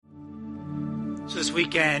So this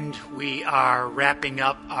weekend, we are wrapping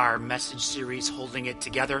up our message series, Holding It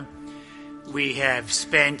Together. We have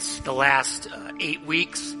spent the last 8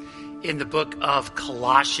 weeks in the book of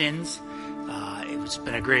Colossians. It's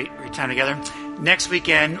been a great time together. Next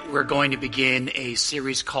weekend, we're going to begin a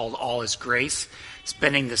series called All is Grace,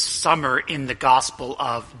 spending the summer in the Gospel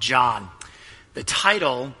of John. The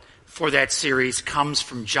title for that series comes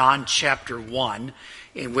from John chapter 1,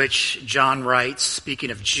 in which John writes,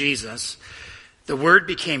 speaking of Jesus, "The Word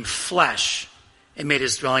became flesh and made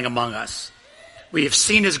his dwelling among us. We have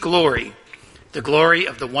seen his glory, the glory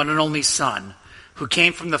of the one and only Son, who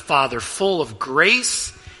came from the Father, full of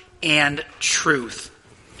grace and truth."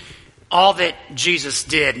 All that Jesus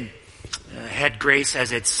did had grace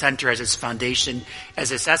as its center, as its foundation,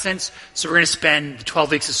 as its essence. So we're going to spend the 12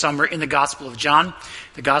 weeks of summer in the Gospel of John.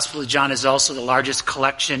 The Gospel of John is also the largest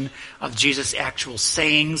collection of Jesus' actual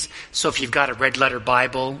sayings. So if you've got a red letter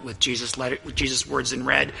Bible with Jesus words in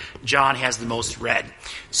red, John has the most red.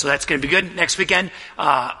 So that's going to be good. Next weekend,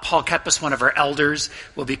 Paul Kepis, one of our elders,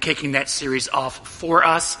 will be kicking that series off for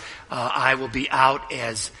us. I will be out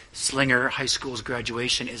as Slinger High School's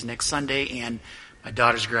graduation is next Sunday, and my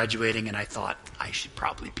daughter's graduating, and I thought I should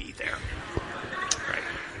probably be there. Right.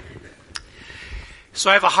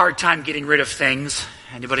 So I have a hard time getting rid of things.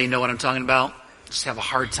 Anybody know what I'm talking about? Just have a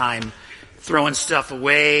hard time throwing stuff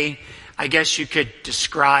away. I guess you could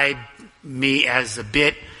describe me as a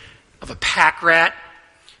bit of a pack rat.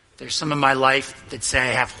 There's some in my life that say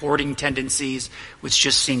I have hoarding tendencies, which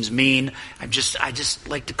just seems mean. I just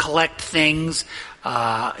like to collect things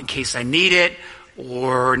in case I need it.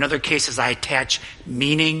 Or in other cases, I attach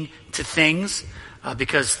meaning to things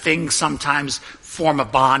because things sometimes form a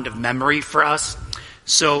bond of memory for us.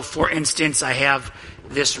 So, for instance, I have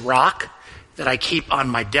this rock that I keep on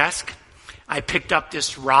my desk. I picked up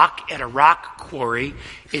this rock at a rock quarry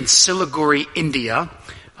in Siliguri, India,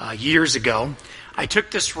 years ago. I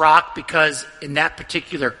took this rock because in that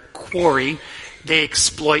particular quarry, they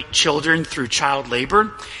exploit children through child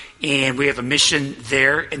labor, and we have a mission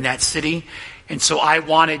there in that city. And so I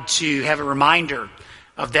wanted to have a reminder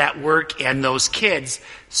of that work and those kids,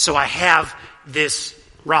 so I have this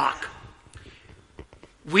rock.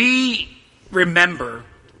 We remember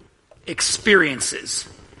experiences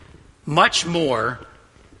much more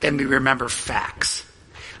than we remember facts.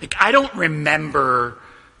 Like, I don't remember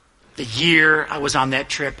the year I was on that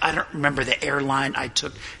trip. I don't remember the airline I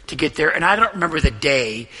took to get there. And I don't remember the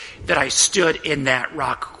day that I stood in that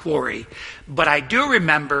rock quarry. But I do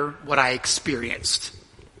remember what I experienced.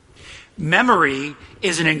 Memory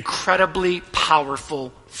is an incredibly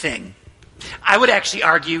powerful thing. I would actually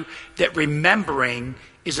argue that remembering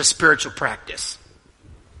is a spiritual practice.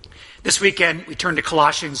 This weekend, we turn to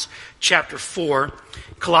Colossians chapter 4.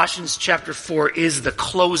 Colossians chapter 4 is the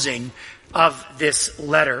closing of this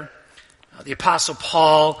letter. The Apostle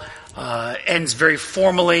Paul ends very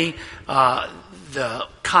formally. The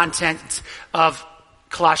content of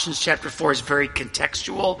Colossians chapter 4 is very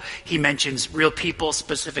contextual. He mentions real people,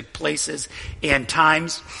 specific places, and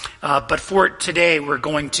times. But for today, we're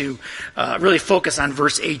going to really focus on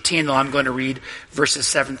verse 18, though I'm going to read verses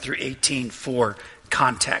 7 through 18 for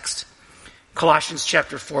context. Colossians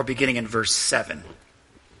chapter 4, beginning in verse 7.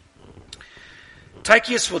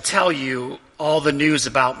 "Tychicus will tell you all the news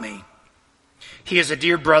about me. He is a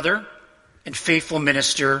dear brother and faithful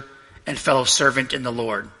minister and fellow servant in the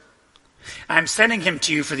Lord. I am sending him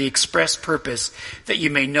to you for the express purpose that you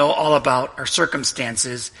may know all about our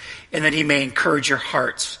circumstances and that he may encourage your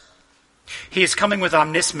hearts. He is coming with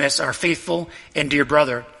Onesimus, our faithful and dear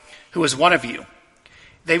brother, who is one of you.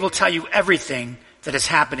 They will tell you everything that is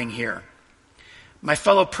happening here. My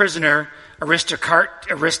fellow prisoner, it's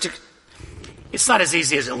not as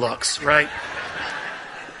easy as it looks, right?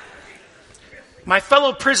 My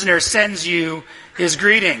fellow prisoner sends you his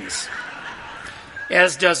greetings,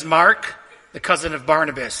 as does Mark, the cousin of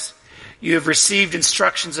Barnabas. You have received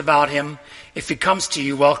instructions about him. If he comes to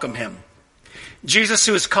you, welcome him. Jesus,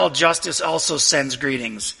 who is called Justus, also sends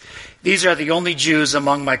greetings. These are the only Jews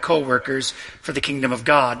among my co-workers for the kingdom of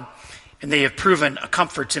God, and they have proven a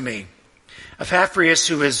comfort to me. Epaphras,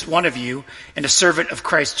 who is one of you and a servant of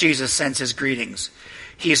Christ Jesus, sends his greetings.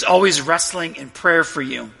 He is always wrestling in prayer for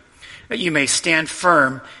you, that you may stand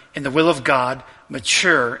firm in the will of God,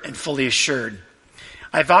 mature and fully assured.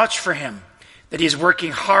 I vouch for him that he is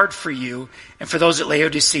working hard for you and for those at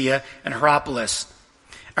Laodicea and Hierapolis.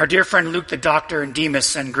 Our dear friend Luke the doctor and Demas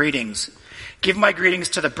send greetings. Give my greetings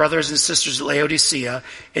to the brothers and sisters at Laodicea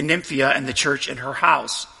and Nymphaea and the church in her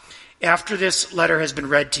house. After this letter has been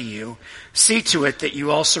read to you, see to it that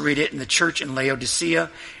you also read it in the church in Laodicea,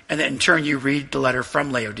 and that in turn you read the letter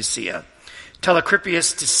from Laodicea. Tell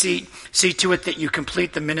Archippus to see to it that you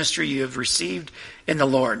complete the ministry you have received in the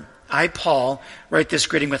Lord. I, Paul, write this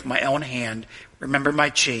greeting with my own hand. Remember my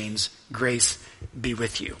chains. Grace be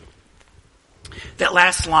with you. That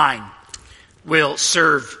last line will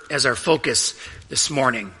serve as our focus this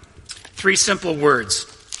morning. 3 simple words.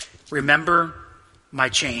 Remember my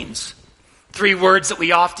chains. 3 words that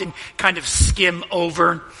we often kind of skim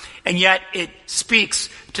over, and yet it speaks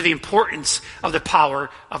to the importance of the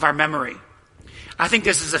power of our memory. I think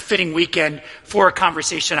this is a fitting weekend for a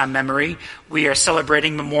conversation on memory. We are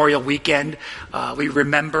celebrating Memorial Weekend. We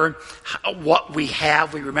remember what we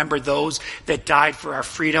have. We remember those that died for our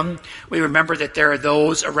freedom. We remember that there are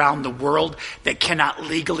those around the world that cannot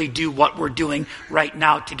legally do what we're doing right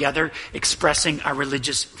now together, expressing our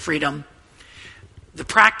religious freedom. The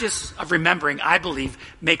practice of remembering, I believe,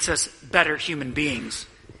 makes us better human beings.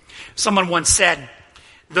 Someone once said,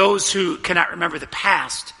 those who cannot remember the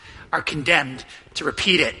past are condemned to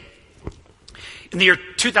repeat it. In the year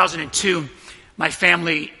 2002, my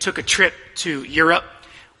family took a trip to Europe.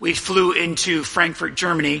 We flew into Frankfurt,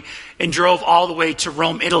 Germany, and drove all the way to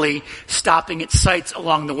Rome, Italy, stopping at sites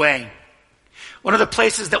along the way. One of the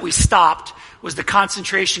places that we stopped was the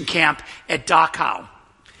concentration camp at Dachau.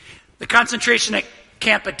 The concentration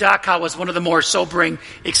camp at Dachau was one of the more sobering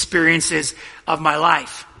experiences of my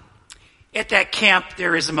life. At that camp,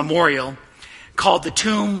 there is a memorial called the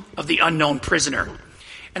Tomb of the Unknown Prisoner.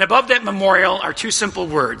 And above that memorial are 2 simple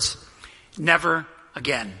words, never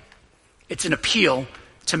again. It's an appeal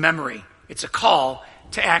to memory. It's a call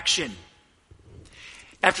to action.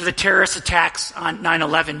 After the terrorist attacks on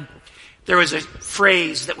 9/11, there was a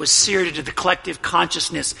phrase that was seared into the collective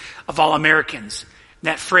consciousness of all Americans. And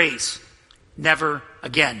that phrase, never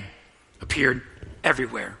again, appeared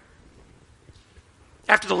everywhere.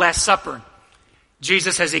 After the Last Supper,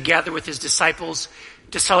 Jesus, as he gathered with his disciples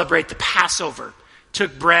to celebrate the Passover,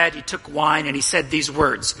 took bread, he took wine, and he said these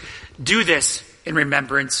words, do this in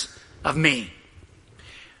remembrance of me.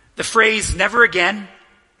 The phrase, never again,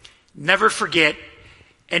 never forget,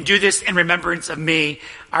 and do this in remembrance of me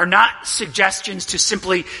are not suggestions to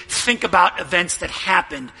simply think about events that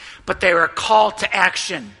happened, but they are a call to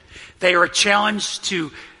action. They are a challenge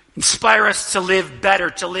to inspire us to live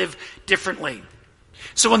better, to live differently.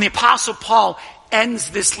 So when the Apostle Paul ends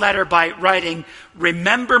this letter by writing,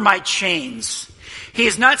 remember my chains, he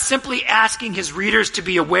is not simply asking his readers to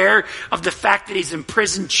be aware of the fact that he's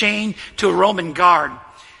imprisoned, chained to a Roman guard,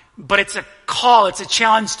 but it's a call, it's a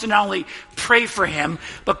challenge to not only pray for him,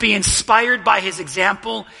 but be inspired by his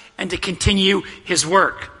example and to continue his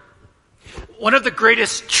work. One of the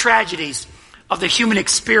greatest tragedies of the human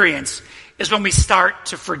experience is when we start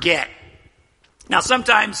to forget. Now,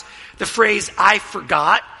 sometimes the phrase, I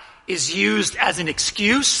forgot, is used as an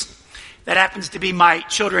excuse. That happens to be my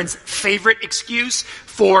children's favorite excuse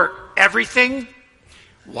for everything.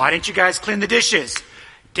 Why didn't you guys clean the dishes?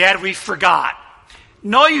 Dad, we forgot.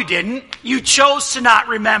 No, you didn't. You chose to not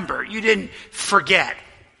remember. You didn't forget.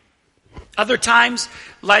 Other times,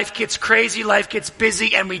 life gets crazy, life gets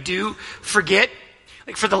busy, and we do forget.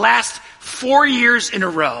 Like for the last 4 years in a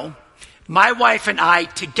row, my wife and I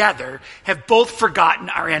together have both forgotten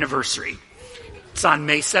our anniversary. It's on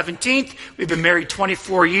May 17th. We've been married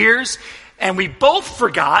 24 years, and we both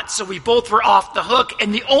forgot, so we both were off the hook.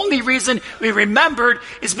 And the only reason we remembered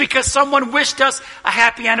is because someone wished us a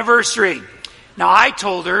happy anniversary. Now, I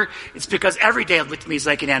told her it's because every day with me is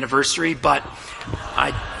like an anniversary, but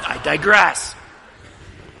I digress.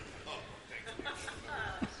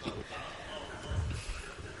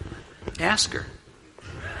 Ask her.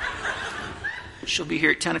 She'll be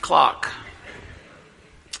here at 10 o'clock.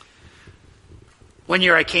 One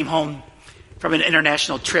year I came home from an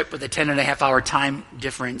international trip with a 10.5-hour time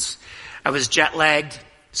difference. I was jet lagged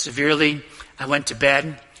severely. I went to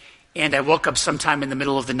bed, and I woke up sometime in the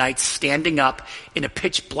middle of the night standing up in a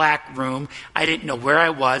pitch black room. I didn't know where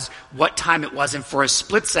I was, what time it was, and for a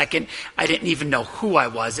split second, I didn't even know who I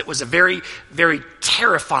was. It was a very, very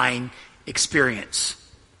terrifying experience.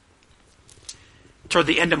 Toward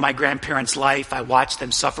the end of my grandparents' life, I watched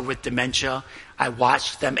them suffer with dementia. I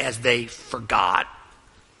watched them as they forgot.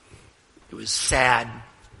 It was sad.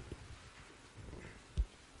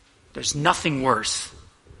 There's nothing worse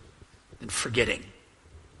than forgetting.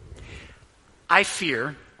 I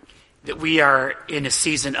fear that we are in a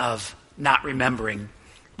season of not remembering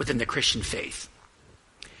within the Christian faith.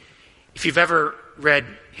 If you've ever read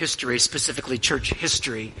history, specifically church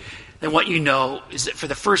history, then what you know is that for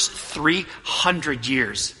the first 300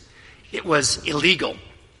 years, it was illegal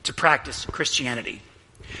to practice Christianity.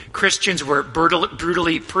 Christians were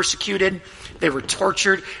brutally persecuted. They were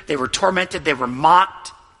tortured. They were tormented. They were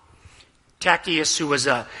mocked. Tacitus, who was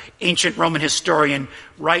an ancient Roman historian,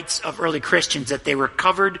 writes of early Christians that they were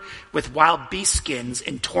covered with wild beast skins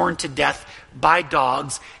and torn to death by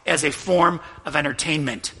dogs as a form of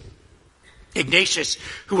entertainment. Ignatius,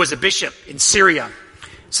 who was a bishop in Syria,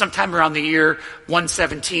 sometime around the year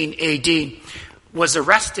 117 AD, was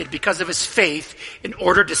arrested because of his faith in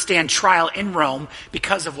order to stand trial in Rome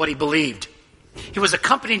because of what he believed. He was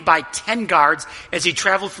accompanied by 10 guards as he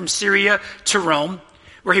traveled from Syria to Rome,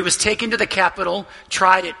 where he was taken to the capital,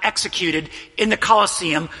 tried, and executed in the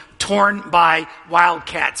Colosseum, torn by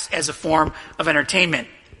wildcats as a form of entertainment.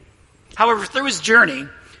 However, through his journey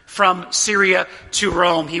from Syria to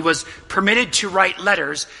Rome, he was permitted to write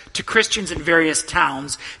letters to Christians in various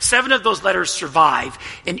towns. 7 of those letters survive,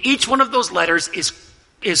 and each one of those letters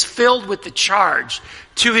is filled with the charge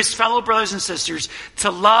to his fellow brothers and sisters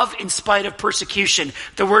to love in spite of persecution.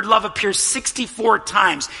 The word love appears 64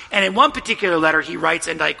 times, and in one particular letter he writes,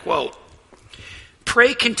 and I quote,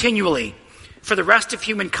 "Pray continually for the rest of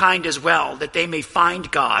humankind as well, that they may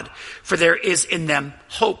find God, for there is in them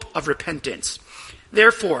hope of repentance.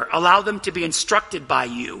 Therefore, allow them to be instructed by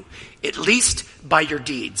you, at least by your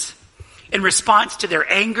deeds. In response to their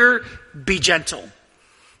anger, be gentle.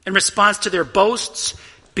 In response to their boasts,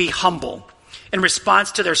 be humble. In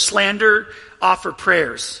response to their slander, offer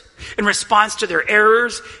prayers. In response to their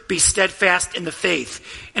errors, be steadfast in the faith.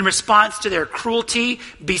 In response to their cruelty,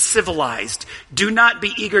 be civilized. Do not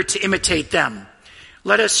be eager to imitate them.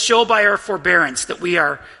 Let us show by our forbearance that we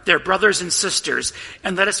are their brothers and sisters,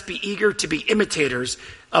 and let us be eager to be imitators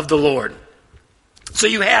of the Lord." So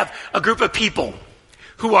you have a group of people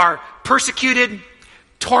who are persecuted,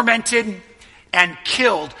 tormented, and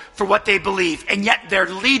killed for what they believe, and yet their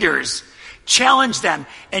leaders challenge them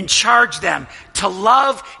and charge them to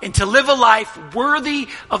love and to live a life worthy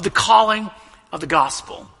of the calling of the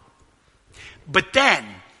gospel. But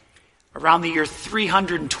then, around the year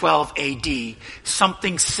 312 AD,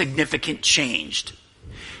 something significant changed.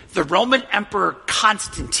 The Roman Emperor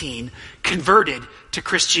Constantine converted to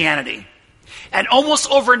Christianity. And almost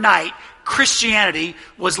overnight, Christianity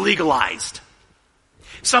was legalized.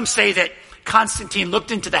 Some say that Constantine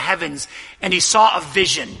looked into the heavens and he saw a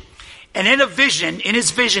vision. And in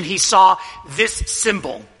his vision, he saw this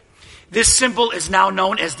symbol. This symbol is now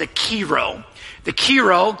known as the Chi-Rho. The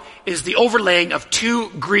Chi-Rho is the overlaying of 2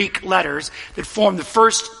 Greek letters that form the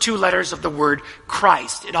first 2 letters of the word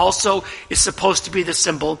Christ. It also is supposed to be the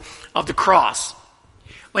symbol of the cross.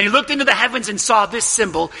 When he looked into the heavens and saw this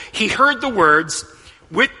symbol, he heard the words,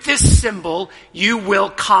 "With this symbol you will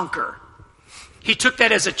conquer." He took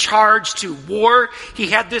that as a charge to war. He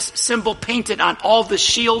had this symbol painted on all the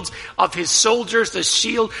shields of his soldiers, the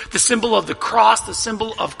shield, the symbol of the cross, the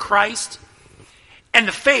symbol of Christ. And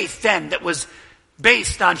the faith then that was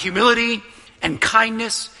based on humility and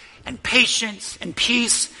kindness and patience and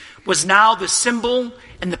peace was now the symbol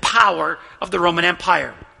and the power of the Roman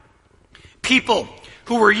Empire. People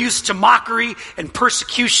who were used to mockery and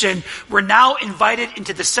persecution were now invited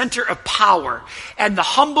into the center of power, and the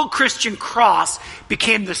humble Christian cross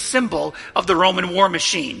became the symbol of the Roman war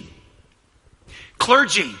machine.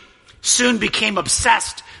 Clergy soon became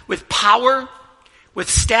obsessed with power, with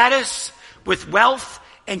status, with wealth,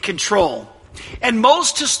 and control. And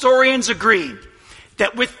most historians agree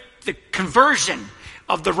that with the conversion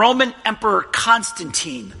of the Roman Emperor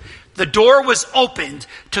Constantine, the door was opened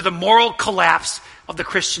to the moral collapse of the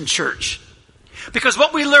Christian church. Because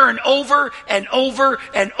what we learn over and over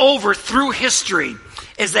and over through history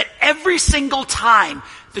is that every single time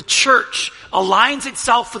the church aligns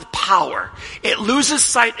itself with power, it loses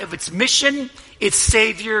sight of its mission, its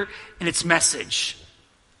Savior, and its message.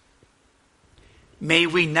 May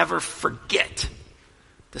we never forget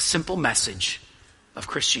the simple message of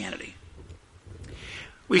Christianity.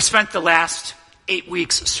 We spent the last 8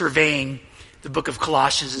 weeks surveying the book of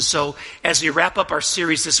Colossians, and so as we wrap up our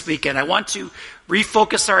series this weekend, I want to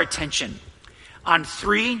refocus our attention on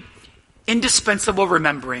 3 indispensable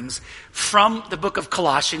rememberings from the book of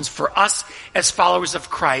Colossians for us as followers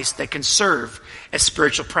of Christ that can serve as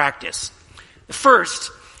spiritual practice. The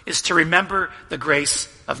first is to remember the grace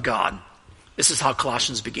of God. This is how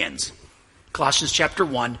Colossians begins. Colossians chapter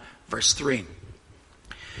 1, verse 3.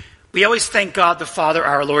 We always thank God the Father,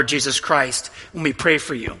 our Lord Jesus Christ, when we pray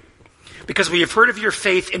for you, because we have heard of your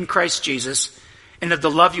faith in Christ Jesus and of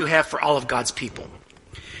the love you have for all of God's people.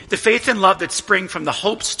 The faith and love that spring from the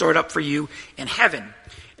hope stored up for you in heaven,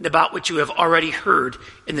 and about which you have already heard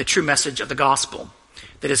in the true message of the gospel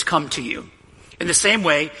that has come to you. In the same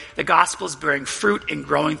way, the gospel is bearing fruit and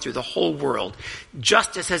growing through the whole world,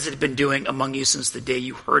 just as it has been doing among you since the day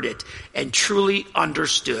you heard it and truly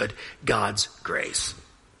understood God's grace.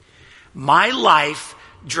 My life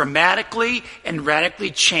dramatically and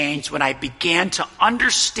radically changed when I began to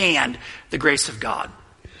understand the grace of God.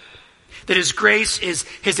 That his grace is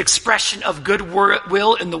his expression of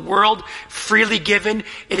goodwill in the world, freely given.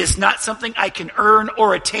 It is not something I can earn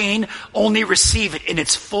or attain, only receive it in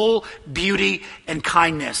its full beauty and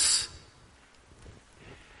kindness.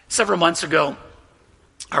 Several months ago,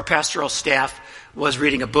 our pastoral staff was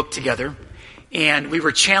reading a book together, and we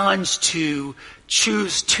were challenged to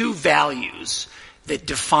choose 2 values that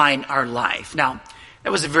define our life. Now,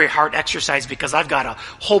 that was a very hard exercise because I've got a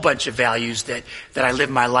whole bunch of values that I live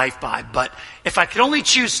my life by. But if I could only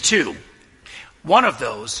choose 2, one of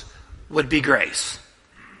those would be grace.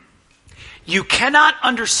 You cannot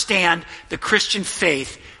understand the Christian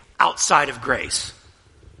faith outside of grace.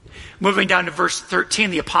 Moving down to verse 13,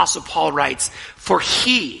 the Apostle Paul writes, "For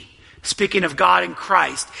he," speaking of God in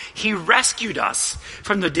Christ, "he rescued us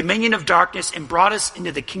from the dominion of darkness and brought us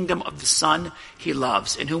into the kingdom of the Son he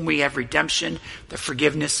loves, in whom we have redemption, the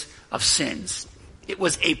forgiveness of sins." It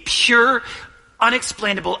was a pure,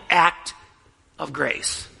 unexplainable act of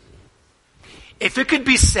grace. If it could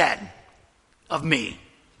be said of me,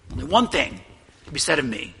 only one thing could be said of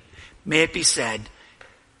me, may it be said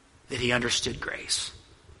that he understood grace.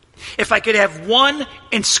 If I could have one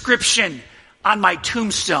inscription on my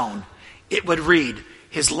tombstone, it would read,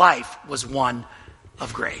 his life was one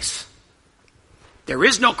of grace. There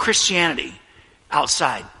is no Christianity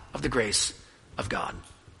outside of the grace of God.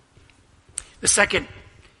 The second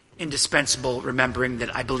indispensable remembering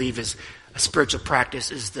that I believe is a spiritual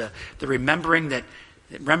practice is the remembering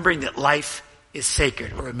that life is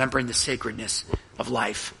sacred, or remembering the sacredness of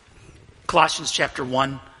life. Colossians chapter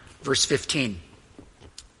 1, verse 15.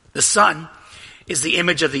 "The Son is the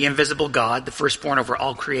image of the invisible God, the firstborn over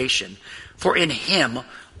all creation. For in him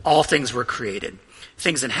all things were created,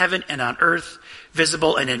 things in heaven and on earth,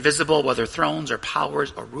 visible and invisible, whether thrones or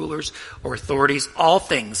powers or rulers or authorities. All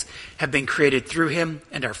things have been created through him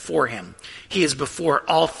and are for him. He is before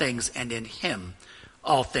all things, and in him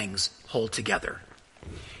all things hold together."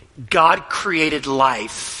 God created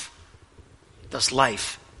life, thus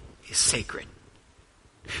life is sacred.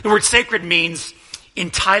 The word sacred means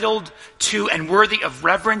entitled to and worthy of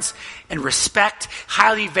reverence and respect,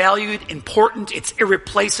 highly valued, important, it's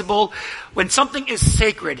irreplaceable. When something is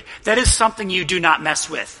sacred, that is something you do not mess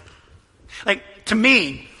with. Like, to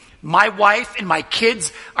me, my wife and my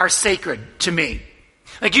kids are sacred to me.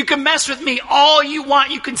 Like, you can mess with me all you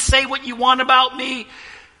want, you can say what you want about me,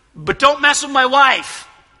 but don't mess with my wife.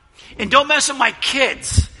 And don't mess with my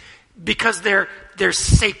kids, because they're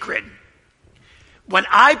sacred. When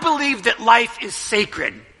I believe that life is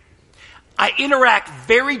sacred, I interact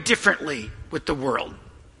very differently with the world,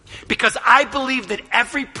 because I believe that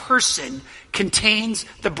every person contains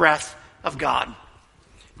the breath of God.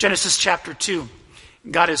 Genesis chapter 2,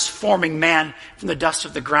 God is forming man from the dust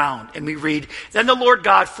of the ground. And we read, "Then the Lord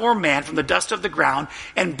God formed man from the dust of the ground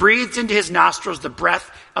and breathed into his nostrils the breath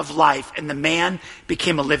of life, and the man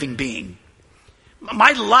became a living being."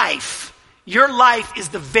 My life, your life, is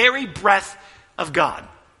the very breath of God.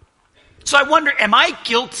 So I wonder, am I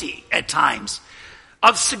guilty at times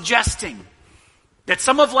of suggesting that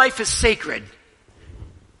some of life is sacred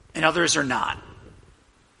and others are not?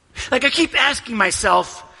 Like, I keep asking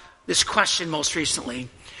myself this question most recently: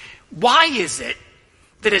 why is it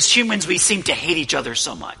that as humans we seem to hate each other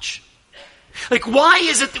so much? Like, why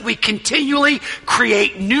is it that we continually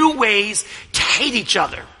create new ways to hate each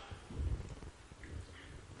other?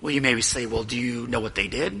 Well, you maybe say, well, do you know what they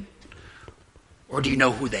did? Or do you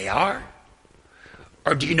know who they are?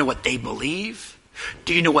 Or do you know what they believe?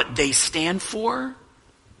 Do you know what they stand for?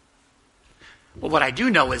 Well, what I do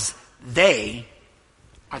know is they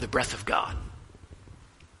are the breath of God.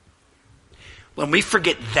 When we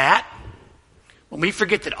forget that, when we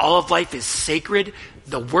forget that all of life is sacred,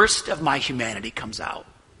 the worst of my humanity comes out.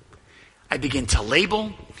 I begin to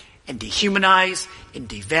label and dehumanize and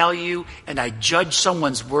devalue, and I judge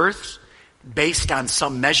someone's worth based on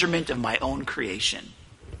some measurement of my own creation.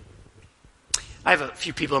 I have a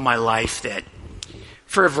few people in my life that,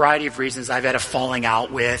 for a variety of reasons, I've had a falling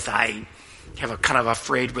out with, I have a kind of a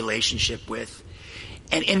frayed relationship with.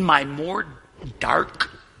 And in my more dark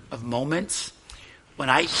of moments, when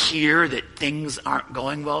I hear that things aren't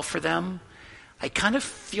going well for them, I kind of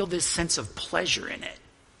feel this sense of pleasure in it.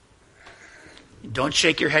 Don't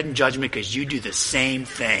shake your head in judgment, because you do the same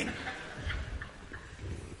thing.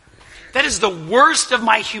 That is the worst of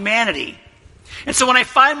my humanity. And so when I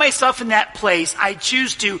find myself in that place, I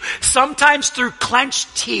choose to, sometimes through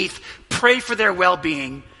clenched teeth, pray for their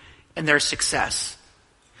well-being and their success.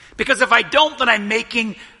 Because if I don't, then I'm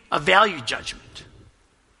making a value judgment.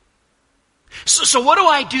 So what do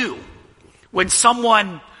I do when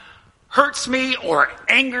someone hurts me or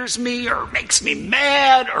angers me or makes me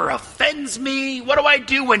mad or offends me? What do I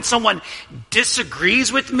do when someone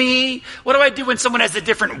disagrees with me? What do I do when someone has a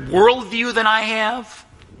different worldview than I have?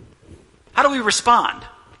 How do we respond?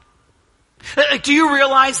 Do you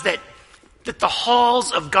realize that the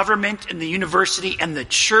halls of government and the university and the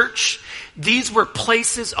church, these were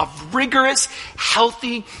places of rigorous,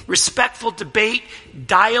 healthy, respectful debate,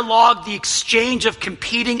 dialogue, the exchange of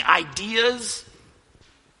competing ideas?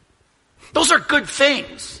 Those are good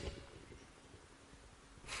things.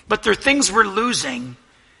 But they're things we're losing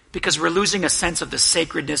because we're losing a sense of the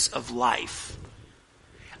sacredness of life.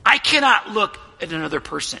 I cannot look at another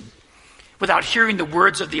person without hearing the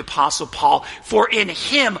words of the Apostle Paul, for in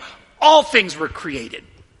him all things were created.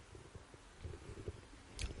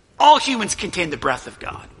 All humans contain the breath of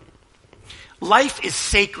God. Life is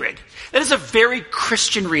sacred. That is a very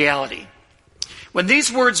Christian reality. When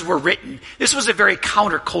these words were written, this was a very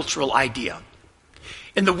countercultural idea.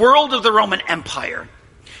 In the world of the Roman Empire,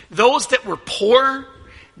 those that were poor,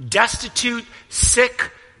 destitute, sick,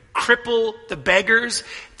 crippled, the beggars,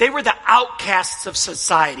 they were the outcasts of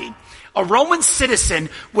society. A Roman citizen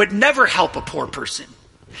would never help a poor person.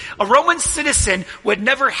 A Roman citizen would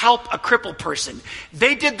never help a crippled person.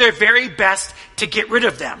 They did their very best to get rid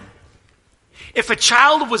of them. If a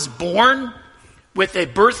child was born with a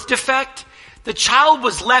birth defect, the child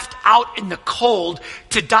was left out in the cold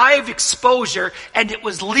to die of exposure, and it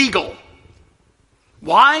was legal.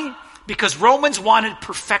 Why? Because Romans wanted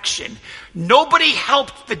perfection. Nobody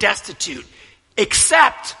helped the destitute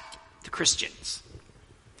except the Christians.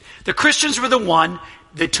 The Christians were the one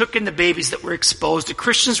that took in the babies that were exposed. The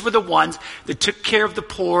Christians were the ones that took care of the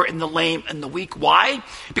poor and the lame and the weak. Why?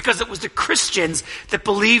 Because it was the Christians that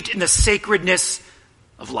believed in the sacredness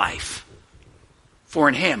of life. For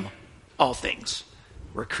in him, all things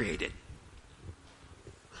were created.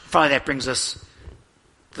 Finally, that brings us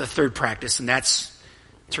to the third practice, and that's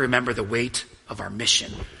to remember the weight of our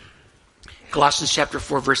mission. Colossians chapter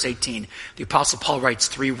 4, verse 18, the Apostle Paul writes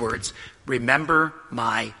 3 words: remember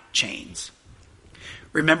my chains.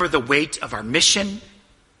 Remember the weight of our mission,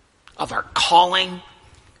 of our calling,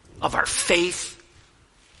 of our faith.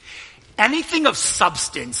 Anything of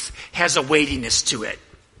substance has a weightiness to it.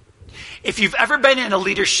 If you've ever been in a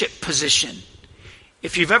leadership position,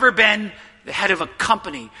 if you've ever been the head of a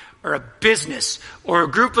company or a business or a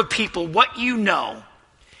group of people, what you know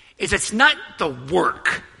is it's not the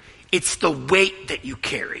work, it's the weight that you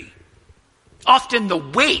carry. Often the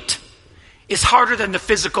weight is harder than the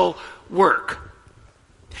physical work.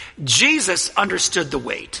 Jesus understood the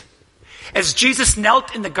weight. As Jesus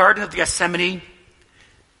knelt in the Garden of Gethsemane,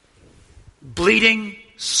 bleeding,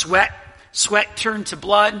 sweat turned to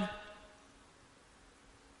blood,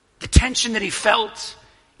 the tension that he felt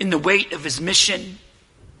in the weight of his mission,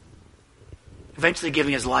 eventually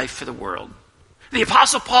giving his life for the world. The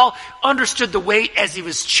Apostle Paul understood the weight as he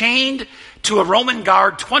was chained to a Roman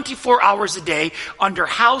guard 24 hours a day under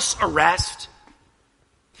house arrest.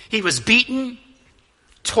 He was beaten,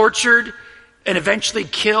 tortured, and eventually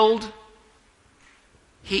killed.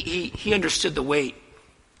 He understood the weight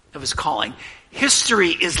of his calling. History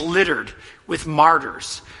is littered with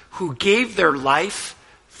martyrs who gave their life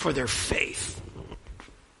for their faith.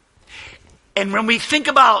 And when we think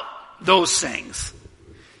about those things,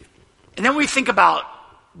 and then we think about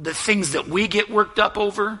the things that we get worked up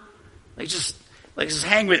over, just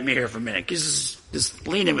hang with me here for a minute. Just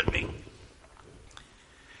lean in with me.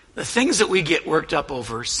 The things that we get worked up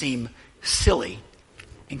over seem silly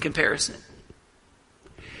in comparison.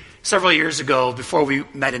 Several years ago, before we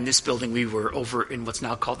met in this building, we were over in what's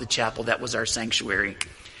now called the chapel. That was our sanctuary.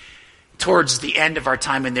 Towards the end of our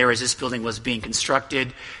time in there, as this building was being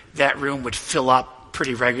constructed, that room would fill up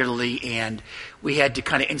pretty regularly, and we had to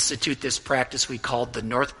kind of institute this practice we called the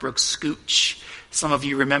Northbrook Scooch. Some of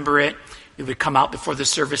you remember it. We would come out before the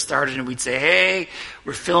service started and we'd say, hey,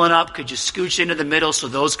 we're filling up. Could you scooch into the middle so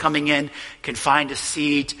those coming in can find a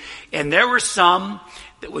seat? And there were some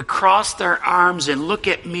that would cross their arms and look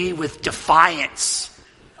at me with defiance.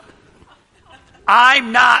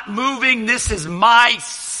 I'm not moving. This is my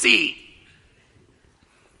seat.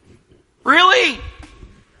 Really?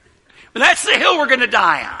 Well, that's the hill we're going to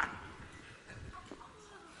die on.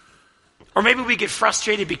 Or maybe we get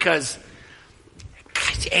frustrated because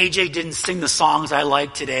AJ didn't sing the songs I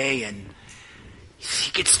like today, and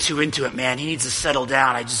he gets too into it, man. He needs to settle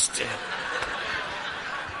down.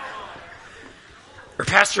 Or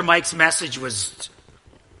Pastor Mike's message was,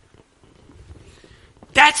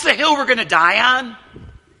 that's the hill we're going to die on?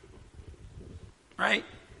 Right?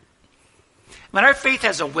 When our faith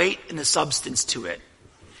has a weight and a substance to it.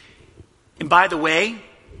 And by the way,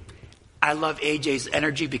 I love AJ's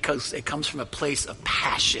energy because it comes from a place of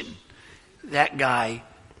passion. That guy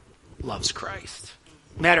loves Christ.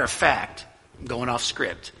 Matter of fact, I'm going off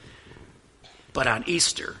script, but on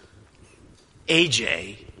Easter,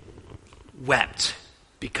 AJ wept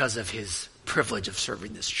because of his privilege of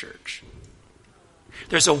serving this church.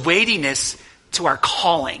 There's a weightiness to our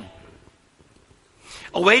calling.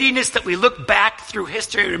 A weightiness that we look back through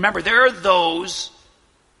history. Remember, there are those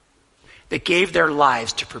that gave their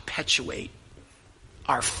lives to perpetuate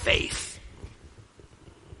our faith.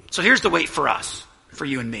 So here's the weight for us, for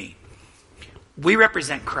you and me. We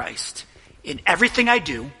represent Christ in everything I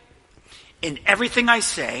do, in everything I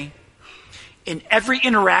say, in every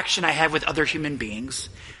interaction I have with other human beings.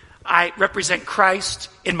 I represent Christ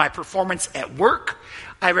in my performance at work.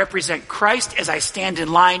 I represent Christ as I stand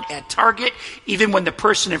in line at Target, even when the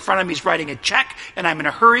person in front of me is writing a check and I'm in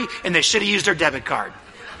a hurry and they should have used their debit card.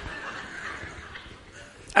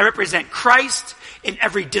 I represent Christ in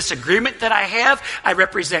every disagreement that I have. I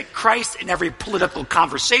represent Christ in every political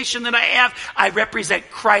conversation that I have. I represent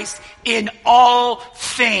Christ in all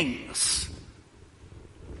things.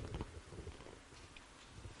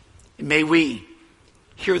 And may we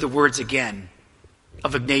hear the words again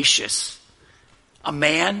of Ignatius, a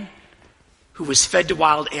man who was fed to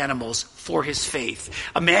wild animals for his faith,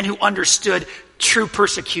 a man who understood true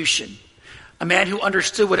persecution, a man who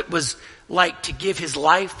understood what it was like to give his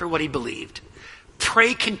life for what he believed.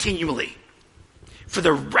 Pray continually for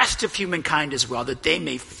the rest of humankind as well, that they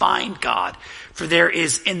may find God, for there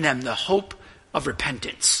is in them the hope of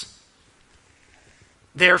repentance.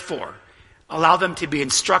 Therefore, allow them to be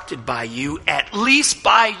instructed by you, at least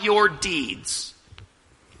by your deeds.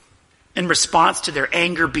 In response to their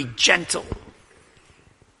anger, be gentle.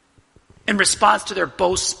 In response to their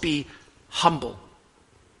boasts, be humble.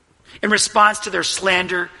 In response to their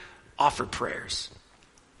slander, offer prayers.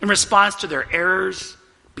 In response to their errors,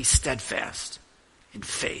 be steadfast in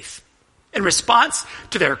faith. In response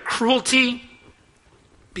to their cruelty,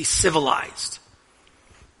 be civilized.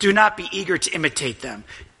 Do not be eager to imitate them.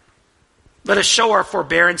 Let us show our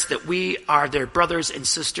forbearance that we are their brothers and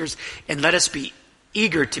sisters, and let us be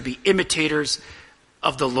eager to be imitators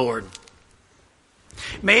of the Lord.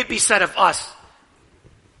 May it be said of us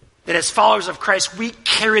that as followers of Christ, we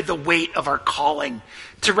carry the weight of our calling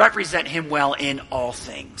to represent him well in all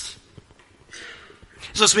things.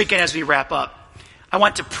 So this weekend, as we wrap up, I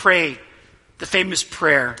want to pray the famous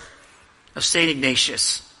prayer of St.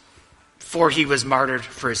 Ignatius before he was martyred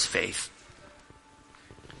for his faith.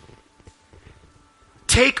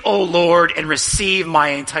 Take, O Lord, and receive my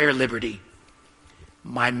entire liberty,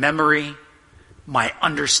 my memory, my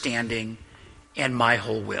understanding, and my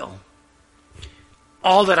whole will.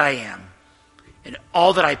 All that I am and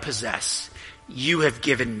all that I possess, you have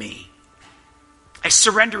given me. I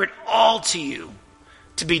surrender it all to you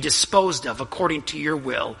to be disposed of according to your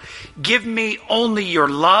will. Give me only your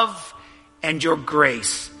love and your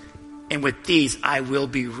grace, and with these I will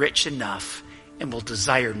be rich enough and will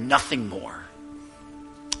desire nothing more.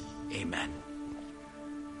 Amen.